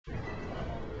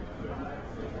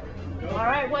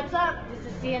what's up? This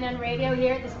is CNN Radio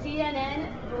here at the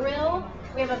CNN Grill.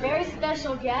 We have a very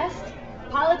special guest,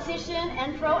 politician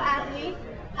and pro athlete.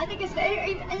 I think it's fair.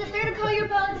 Is it fair to call you a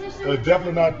politician? It's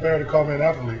definitely not fair to call me an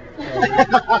athlete.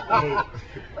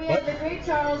 We have the great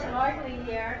Charles Barkley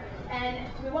here, and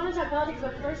we want to talk politics.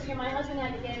 But first, here, my husband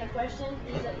had to get in a question.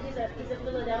 He's a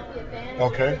Philadelphia fan. He's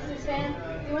Okay. a Sixers fan.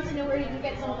 He wants to know where he can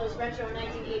get some of those retro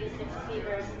 1986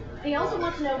 receivers. And he also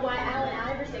wants to know why Allen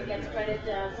Iverson gets credit.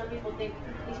 Some people think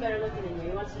he's better looking than you.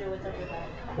 He wants to know what's up with that.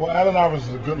 Well, Allen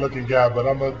Iverson's a good-looking guy, but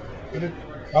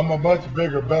I'm a much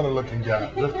bigger, better-looking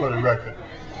guy, just for the record.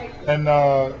 And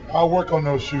I'll work on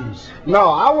those shoes. No,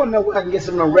 I want to know where I can get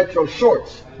some of them retro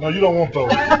shorts. No, you don't want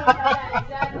those.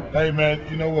 Exactly. Hey, man,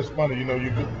 you know what's funny? You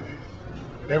know,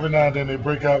 every now and then they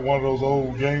break out one of those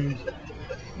old games.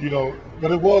 You know,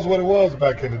 but it was what it was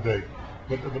back in the day.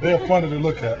 But they're funny to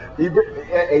look at. You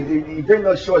bring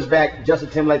those shorts back, Justin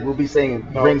Timberlake will be saying,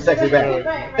 No. bring sexy back.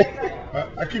 Right.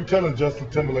 I keep telling Justin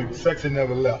Timberlake, sexy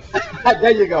never left.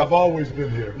 There you go. I've always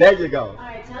been here. There you go. All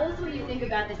right, tell us what you think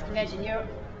about this convention. You're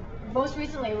most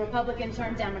recently a Republican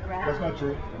turned Democrat. That's not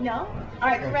true. No? All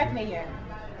right, correct me here.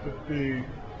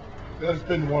 That's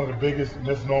been one of the biggest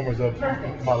misnomers of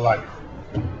Perfect. my life.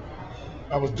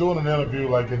 I was doing an interview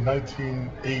like in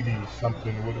 1980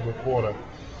 something with a reporter,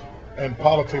 and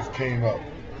politics came up.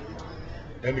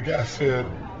 And the guy said,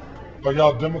 "Are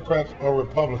y'all Democrats or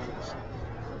Republicans?"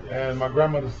 And my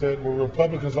grandmother said, "Well,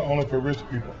 Republicans are only for rich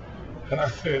people." And I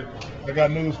said, "I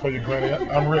got news for you, Granny.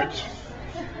 I'm rich,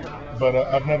 but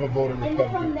I've never voted And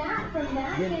Republican." from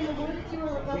that, they alluded that you were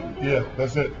a Republican? Yeah,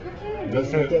 that's it.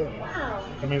 That's it. Wow.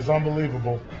 I mean, it's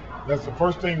unbelievable. That's the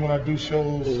first thing when I do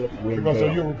shows. People say,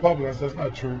 "Are you a Republican?" I said, "That's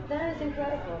not true." That is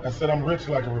incredible. I said, "I'm rich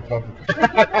like a Republican."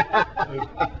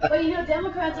 But you know,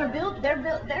 Democrats are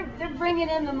they're bringing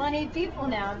in the money people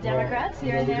now. Democrats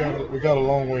Well, here and there. we got a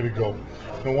long way to go.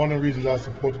 And one of the reasons I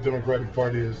support the Democratic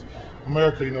Party is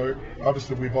America, you know,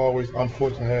 obviously we've always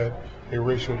unfortunately had a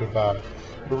racial divide.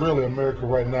 But really America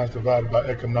right now is divided by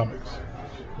economics,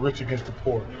 rich against the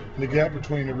poor. And the gap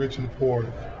between the rich and the poor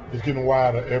is getting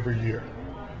wider every year.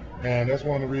 And that's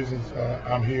one of the reasons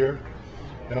I'm here.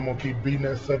 And I'm going to keep beating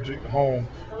that subject home.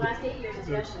 The last 8 years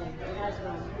especially, it has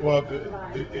been. Well,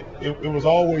 it was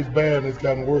always bad, and it's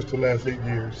gotten worse the last 8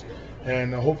 years.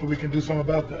 And hopefully we can do something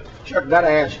about that. Chuck, gotta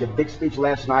ask you, big speech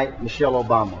last night, Michelle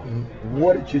Obama.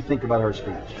 What did you think about her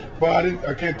speech? Well,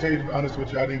 I can't tell you, to be honest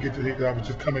with you, I didn't get to hear it. I was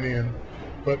just coming in.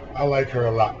 But I like her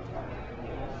a lot.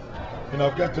 You know,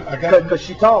 Because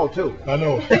she tall, too. I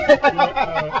know. You know,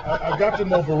 I got to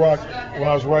know Barack when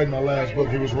I was writing my last book.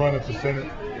 He was running for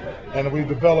Senate. And we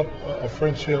developed a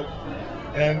friendship.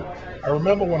 And I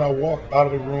remember when I walked out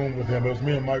of the room with him, it was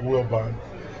me and Mike Wilbon.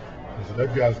 I said,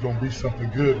 that guy's going to be something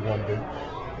good one day.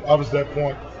 Obviously, at that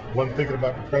point, wasn't thinking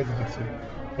about the presidency.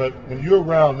 But when you're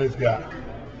around this guy,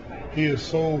 he is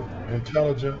so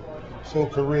intelligent, so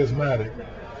charismatic.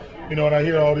 You know, and I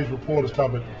hear all these reporters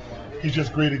talking about he's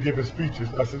just great at giving speeches.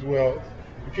 I said, well,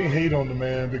 you can't hate on the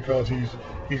man because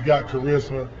he's got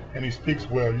charisma and he speaks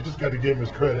well. You just got to give him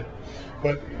his credit.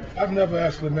 But I've never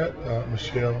actually met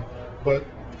Michelle, but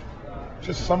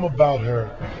just some about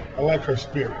her. I like her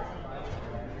spirit.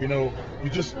 You know,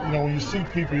 when you see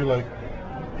people, you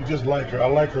just like her. I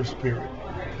like her spirit.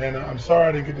 And I'm sorry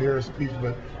I didn't get to hear her speech,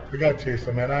 but I got to tell you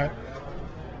something, man.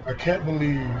 I can't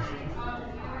believe,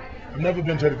 I've never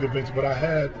been to the convention, but I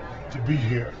had to be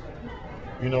here.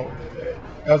 You know,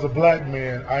 as a black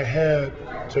man, I had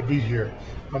to be here.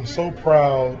 I'm so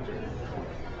proud,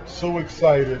 so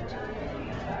excited.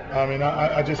 I mean,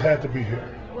 I just had to be here.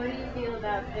 What do you feel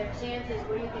about their chances?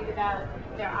 What do you think about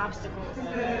their obstacles?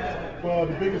 Well,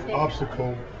 the biggest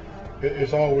obstacle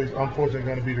is always, unfortunately,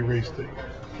 going to be the race thing.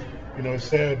 You know, it's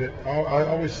sad that I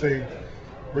always say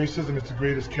racism is the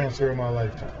greatest cancer of my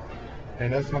lifetime.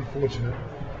 And that's unfortunate.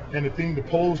 And the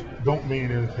polls don't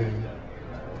mean anything.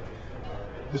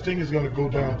 This thing is going to go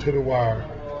down to the wire.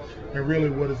 And really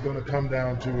what it's going to come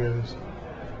down to is,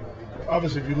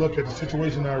 obviously, if you look at the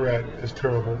situation in Iraq, it's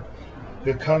terrible.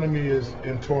 The economy is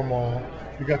in turmoil.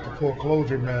 We got the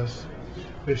foreclosure mess.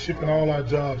 They're shipping all our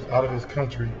jobs out of this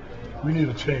country. We need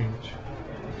a change.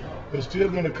 It's still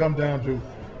going to come down to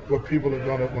what people are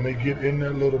going to, when they get in their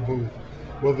little booth,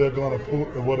 whether they're going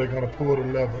to pull the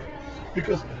lever.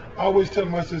 Because I always tell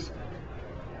them, I says,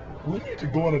 we need to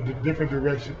go in a different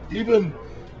direction. Even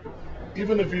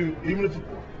if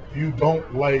you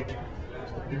don't like,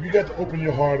 if you got to open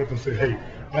your heart up and say, hey,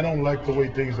 I don't like the way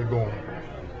things are going.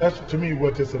 That's, to me,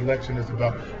 what this election is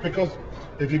about. Because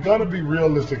if you're going to be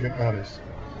realistic and honest,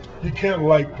 you can't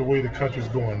like the way the country's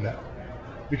going now.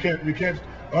 You can't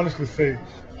honestly say,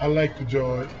 I like the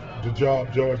the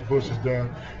job George Bush has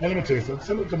done. And let me tell you something,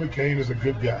 Senator McCain is a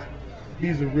good guy.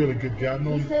 He's a really good guy.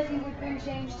 He says he would bring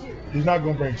change too. He's not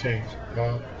going to bring change.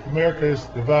 America is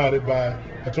divided by,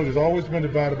 I told you, it's always been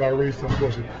divided by race,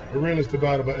 unfortunately. The real is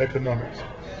divided by economics.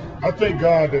 I thank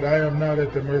God that I am not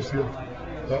at the mercy of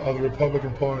the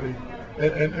Republican Party,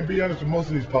 and be honest with most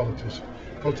of these politicians.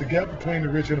 Because the gap between the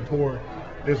rich and the poor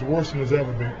is worse than it's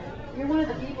ever been. You're one of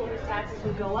the people whose taxes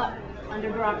would go up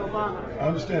under Barack Obama. I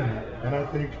understand that. And I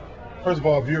think, first of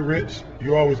all, if you're rich,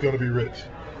 you're always going to be rich.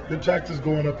 Your taxes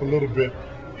going up a little bit,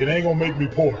 it ain't going to make me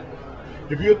poor.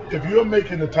 If you're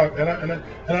making the type, and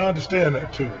I understand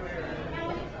that too.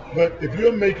 But if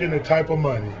you're making the type of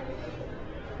money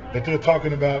that they're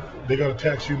talking about, they're going to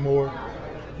tax you more,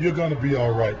 you're going to be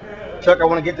all right. Chuck, I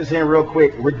want to get this in real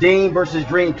quick. Redeem versus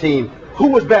Dream Team. Who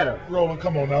was better? Roland,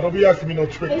 come on now. Don't be asking me no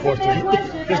trick It's a fair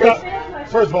questions. question.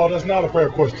 First of all, that's not a fair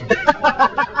question.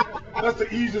 That's the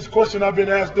easiest question I've been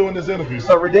asked during this interview.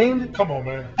 So redeemed? Come on,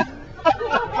 man.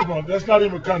 Come on, that's not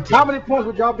even content. How many points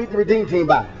would y'all beat the Redeem Team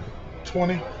by?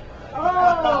 20.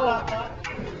 Oh!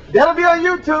 That'll be on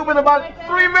YouTube in about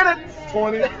 3 minutes.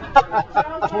 20.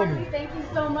 Charles 20. Barkley, thank you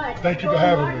so much. Thank you for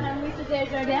having Roland, me. I'm Lisa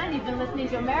Desjardins. You've been listening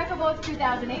to America Votes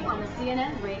 2008 on the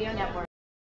CNN Radio Network.